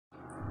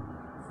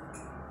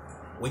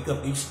Wake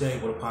up each day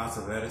with a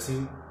positive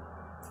attitude.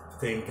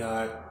 Thank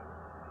God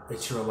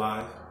that you're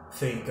alive.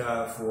 Thank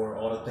God for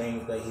all the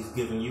things that He's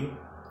given you.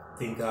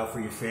 Thank God for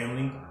your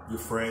family, your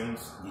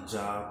friends, your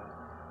job,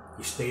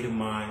 your state of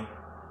mind,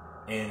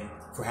 and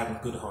for having a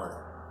good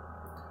heart.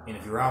 And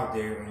if you're out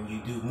there and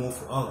you do more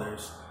for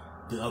others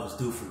than others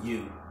do for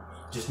you,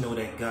 just know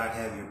that God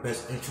has your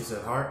best interests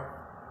at heart.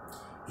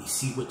 He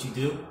sees what you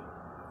do,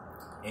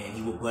 and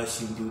He will bless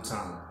you in due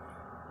time.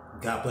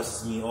 God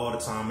blesses me all the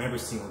time, every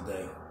single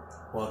day,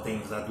 all the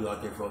things I do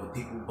out there for other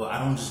people. But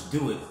I don't just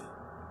do it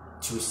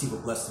to receive a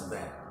blessing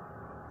back.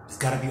 It's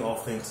got to be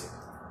authentic.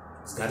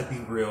 It's got to be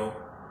real.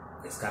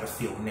 It's got to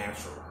feel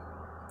natural.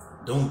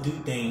 Don't do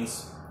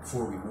things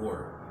for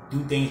reward.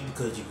 Do things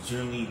because you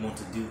genuinely want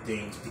to do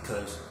things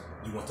because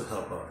you want to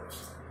help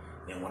others.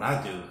 And what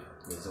I do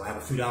is if I have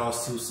a few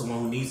dollars to someone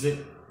who needs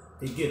it,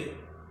 they get it.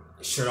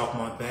 The shirt off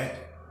my back,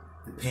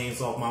 the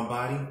pants off my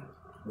body,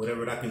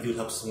 whatever I can do to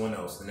help someone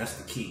else. And that's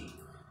the key.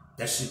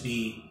 That should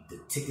be the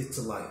ticket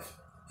to life.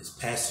 It's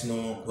passing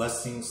on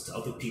blessings to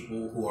other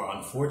people who are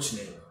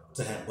unfortunate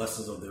to have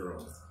blessings of their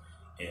own.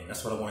 And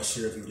that's what I want to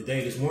share with you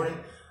today. This morning,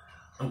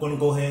 I'm going to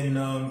go ahead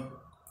and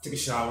take a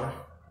shower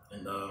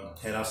and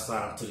head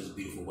outside into this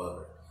beautiful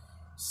weather.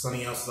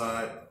 Sunny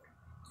outside,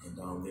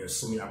 and there are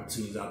so many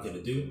opportunities out there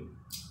to do.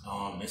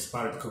 In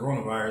spite of the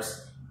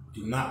coronavirus,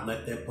 do not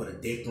let that put a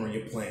damper on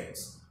your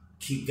plans.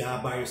 Keep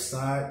God by your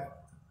side,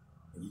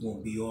 and you're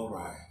going to be all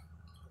right.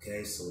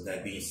 Okay, so with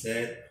that being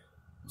said,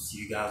 I'll see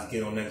you guys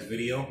again on the next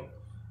video,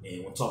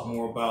 and we'll talk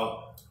more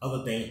about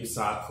other things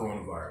besides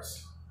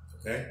coronavirus.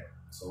 Okay,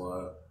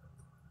 so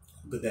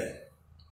good day.